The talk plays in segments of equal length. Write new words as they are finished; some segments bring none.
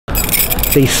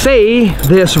They say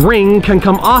this ring can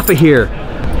come off of here,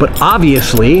 but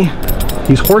obviously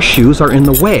these horseshoes are in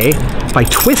the way. If I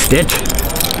twist it,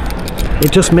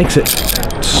 it just makes it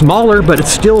smaller, but it's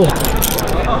still,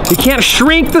 you can't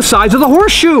shrink the size of the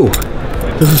horseshoe.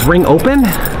 Does this ring open?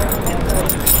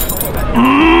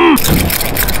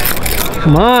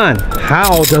 Come on,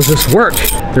 how does this work?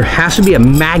 There has to be a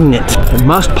magnet. It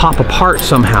must pop apart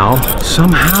somehow.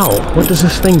 What does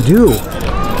this thing do?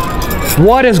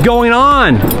 What is going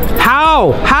on?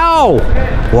 How?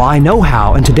 Well, I know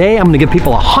how, and today I'm gonna give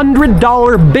people a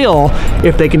 $100 bill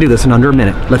if they can do this in under a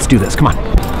minute. Let's do this, come on.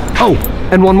 Oh,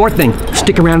 and one more thing,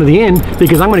 stick around to the end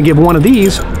because I'm gonna give one of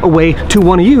these away to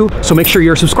one of you, so make sure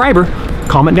you're a subscriber.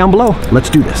 Comment down below, let's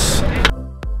do this.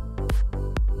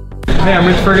 Hey, I'm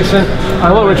Rich Ferguson.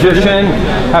 I'm a magician.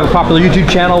 I have a popular YouTube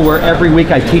channel where every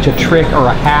week I teach a trick or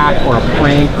a hack or a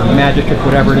prank or a magic trick,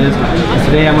 whatever it is. And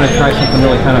today I'm going to try something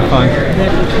really kind of fun.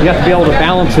 You have to be able to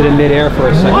balance it in midair for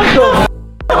a second.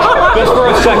 Just for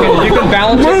a second. You can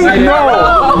balance it in midair.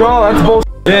 No, that's bullshit.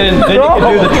 Then you can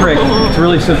do the trick. It's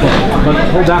really simple. But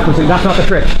hold that for a second. That's not the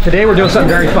trick. Today we're doing something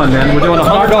very fun, man. We're doing a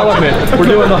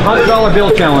 $100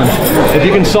 bill challenge. If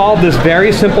you can solve this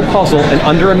very simple puzzle in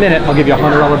under a minute, I'll give you a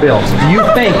 $100 bill. Do you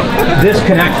think this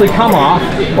can actually come off,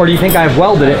 or do you think I've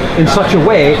welded it in such a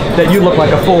way that you look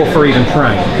like a fool for even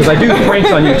trying? Because I do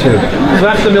pranks on YouTube. So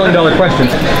that's the $1 million question.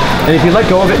 And if you let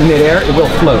go of it in midair, it will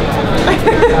float.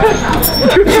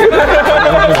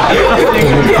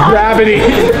 Gravity.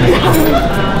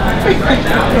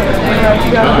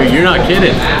 Oh, you're not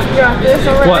kidding.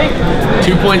 What?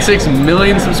 2.6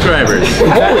 million subscribers.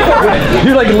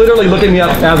 You're like literally looking me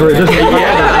up as we're just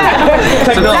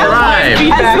Subscribe.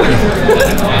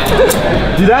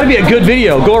 Dude, that'd be a good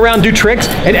video. Go around, do tricks,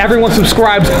 and everyone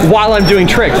subscribes while I'm doing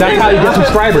tricks. That's how you get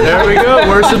subscribers. There we go.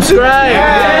 We're subscribed.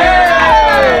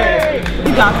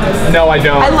 You got this. No, I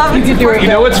don't. I love it. You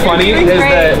know what's funny is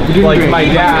that like my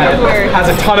dad has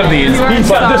a ton of these,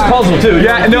 But this puzzle too.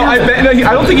 Yeah, no, I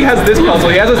don't think he has this puzzle.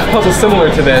 He has a puzzle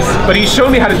similar to this, but he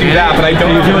showed me how to do that. But I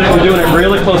don't. We're doing it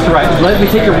really close to right. Let me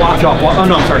take your watch off. Oh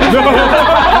no, I'm sorry.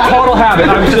 Total habit.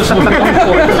 I was just looking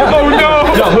for it. Oh no!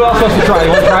 Yo, who else wants to try?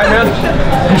 You want to try it, man?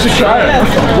 You should try it.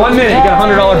 1 minute, you got a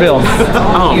 $100 bill.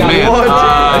 Oh man.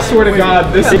 I swear to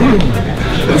God, this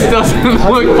doesn't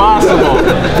look possible.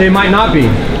 It might not be.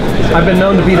 I've been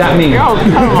known to be that mean. Oh,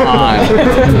 come on.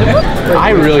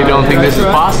 I really don't think this is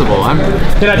possible.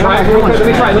 Did I try it? Let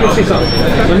me try it. Let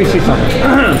me see something.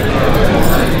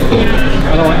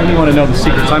 I don't want anyone to know the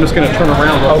secret, so I'm just going to turn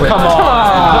around. Oh, come on.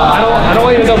 I don't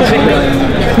want you to know the secret.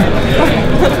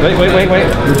 Wait.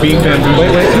 You're being bamboozled.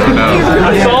 Wait.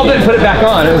 I solved it and put it back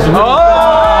on. It was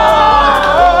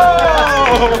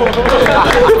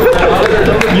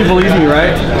You believe me,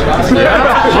 right? Yeah.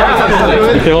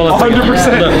 Okay, hold on. 100%.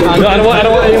 No, I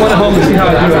don't want anyone at home to see how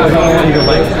I do it. I don't want you to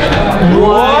like.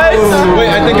 What? Wait,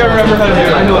 I think I remember how to do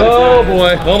it. Oh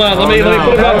boy. Hold on. Let me put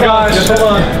it back on. Gosh.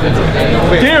 Hold on.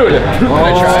 Wait. Dude.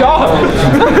 Stop.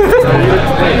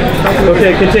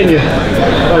 Okay, continue.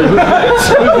 Who's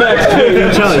next?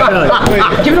 Charlie.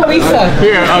 Give it a Lisa.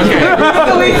 Here, okay.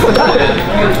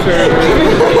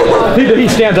 He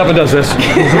stands up and does this.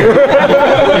 Keep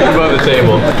it above the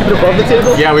table. Keep it above the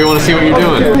table? Yeah, we want to see what you're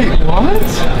doing. Wait, what?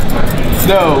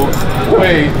 No.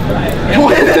 Wait.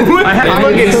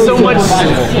 Look, it's so much.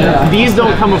 These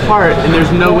don't come apart, and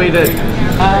there's no way that.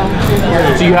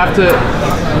 So you have to.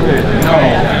 No.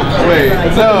 Wait.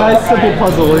 It's a nice simple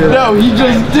puzzle. No, he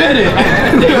just did it.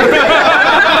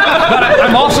 But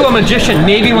I'm also a magician.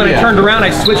 Maybe when I turned around, I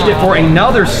switched it for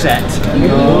another set.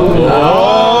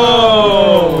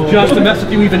 Oh. Just to mess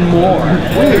with you even more.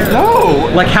 Wait, no.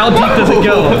 Like, how deep does it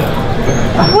go?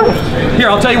 Here,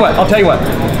 I'll tell you what.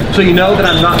 So you know that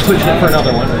I'm not switching it for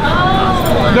another one.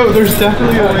 No, there's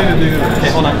definitely a way to do this.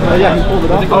 Okay, hold on. Yeah, he pulled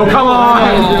it off. Oh, come on.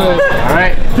 All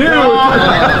right. Dude.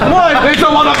 What? It's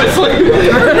a one up his sleeve.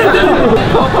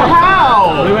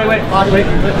 How? Wait.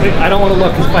 I don't want to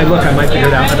look, because if I look, I might figure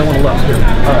it out. I don't want to look.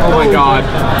 Oh my God.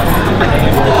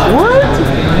 What?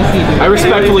 I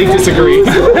respectfully disagree.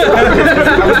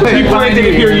 He planted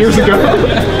it here years ago.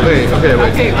 Wait.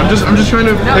 I'm just trying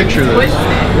to picture this. Twist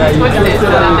it so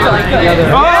that they're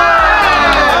like Oh!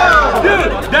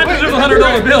 Dude, that deserves a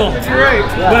 $100 bill. You're right.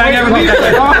 But I never thought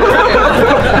that.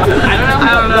 I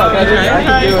don't know. I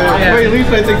can do it. Wait, at least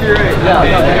I think you're right.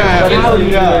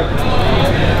 Yeah.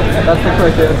 That's the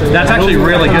correct answer. That's actually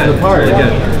really good. Really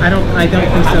good. I don't think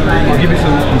so. I'll give you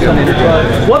some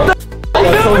energy. What the?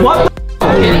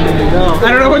 I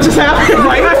don't know what just happened.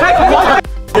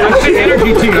 I said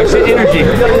energy too. I said energy.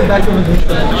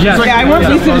 Yes. Yeah, I want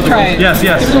Lisa to try it. Yes.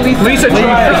 Lisa,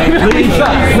 try it.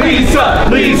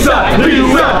 Lisa. Do you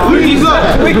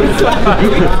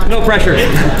No pressure.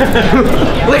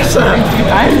 Lisa!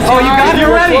 Oh, you got it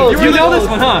already. You know this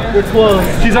one, huh? You're close.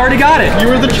 She's already got it. You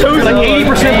were the chosen Like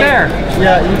 80% there.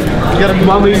 Yeah, you gotta come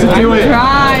on, Lisa, do it.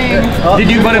 Trying. Did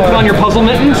you want to put on your puzzle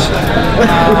mittens?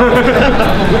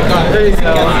 There you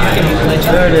go.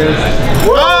 There it is.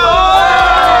 Whoa!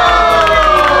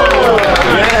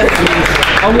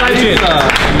 A legend.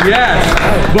 Yes.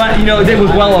 But, you know, it was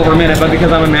well over a minute, but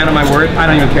because I'm a man of my word, I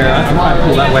don't even care. I'm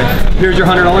cool that way. Here's your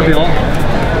 $100 bill.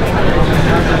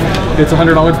 It's a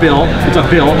 $100 bill. It's a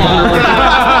bill.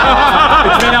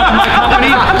 It's made out to my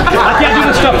company. I can't do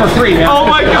this stuff for free, man. Oh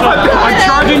my God!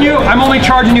 I'm only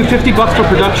charging you $50 for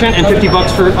production and $50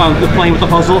 for the playing with the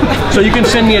puzzle. So you can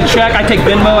send me a check. I take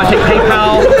Venmo, I take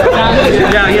PayPal.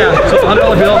 Yeah. So it's a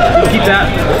 $100 bill. You keep that.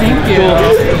 Thank you. Cool.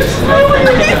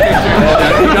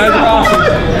 You guys are awesome.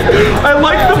 I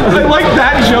like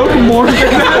that joke more than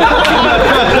that.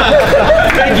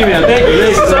 Thank you, man. Thank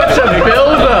you. Such a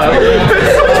build-up.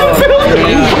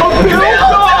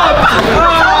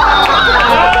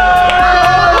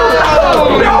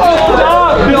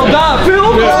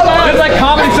 It's like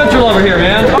Comedy Central over here,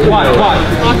 man. Watch.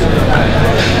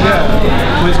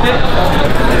 Twist it.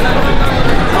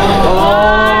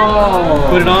 Oh.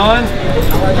 Put it on.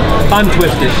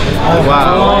 Untwist it. Oh,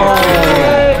 wow.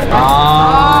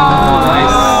 I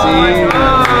see.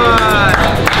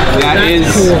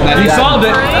 You solved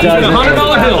it. You get a $100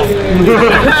 bill.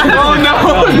 Oh no!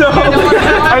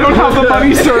 I don't have the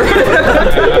money, sir.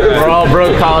 We're all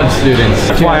broke college students.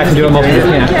 That's why I can do it most of the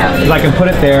time. Because I can put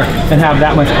it there and have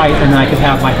that much height, and then I can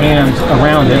have my hands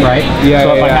around it, right? Yeah.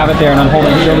 So if I have it there and I'm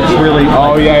holding it, it looks really.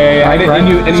 Oh yeah. Right? And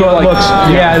you So it like, looks.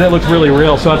 Yeah, and it looks really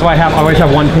real. So that's why I always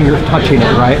have one finger touching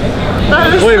it, right?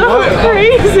 wait, what?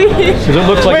 Crazy. Because it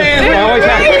looks like. I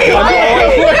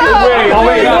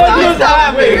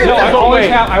always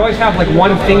have. I always have like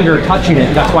one finger touching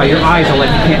it. That's why your eyes are like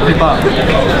you can't keep up.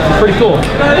 It's pretty cool.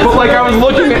 But like I was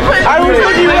looking at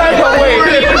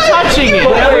touching it.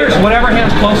 Whatever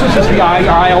hand's closest is the eye.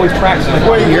 Your eye always tracks like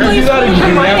right here. You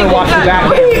never watch your back.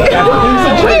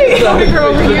 Wait.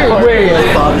 Over here.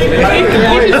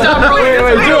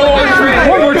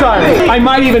 One more time. I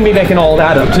might even be making all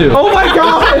that up too. Oh my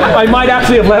God! I might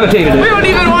actually have levitated it. We don't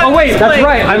even want Oh wait, to that's play.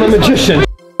 right. I'm a magician.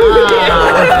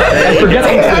 I forget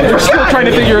these things. We're still trying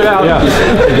to figure it out. Yeah.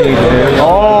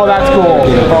 Oh, that's cool.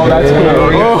 Oh, that's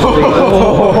cool.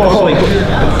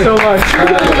 So much.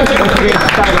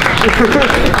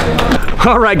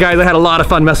 All right, guys, I had a lot of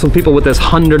fun messing with people with this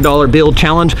 $100 build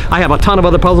challenge. I have a ton of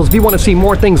other puzzles. If you want to see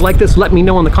more things like this, let me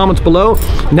know in the comments below.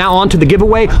 Now on to the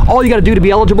giveaway. All you got to do to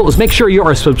be eligible is make sure you are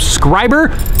a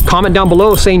subscriber. Comment down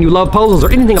below saying you love puzzles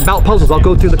or anything about puzzles. I'll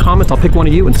go through the comments. I'll pick one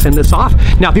of you and send this off.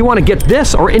 Now, if you want to get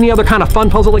this or any other kind of fun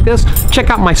puzzle like this,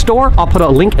 check out my store. I'll put a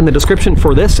link in the description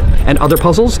for this and other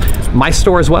puzzles. My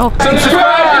store as well.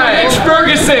 Subscribe! It's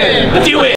Ferguson! Do it!